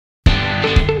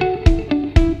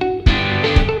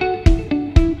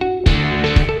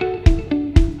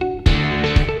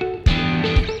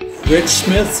Rich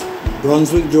Smith,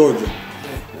 Brunswick, Georgia.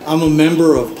 I'm a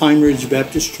member of Pineridge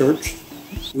Baptist Church.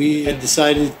 We had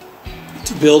decided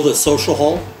to build a social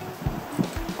hall,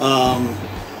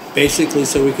 basically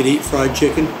so we could eat fried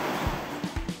chicken.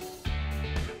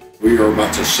 We are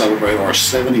about to celebrate our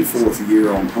 74th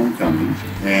year on homecoming,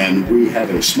 and we have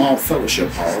a small fellowship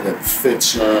hall that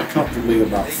fits comfortably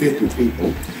about 50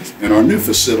 people, and our new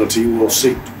facility will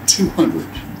seat 200.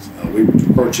 We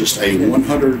purchased a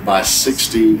 100 by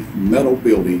 60 metal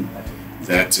building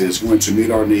that is going to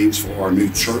meet our needs for our new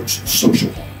church social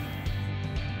hall.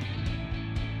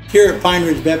 Here at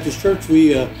Pineridge Baptist Church,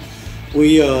 we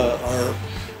are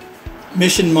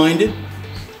mission-minded.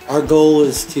 Our goal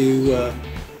is to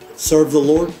serve the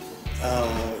Lord,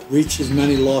 reach as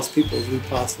many lost people as we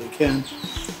possibly can.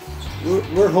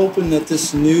 We're hoping that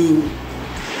this new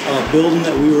building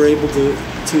that we were able to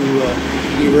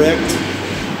erect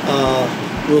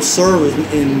will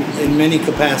serve in many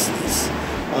capacities,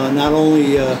 not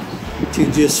only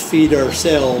to just feed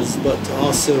ourselves, but to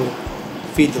also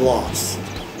feed the lost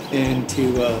and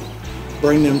to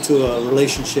bring them to a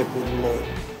relationship with the Lord.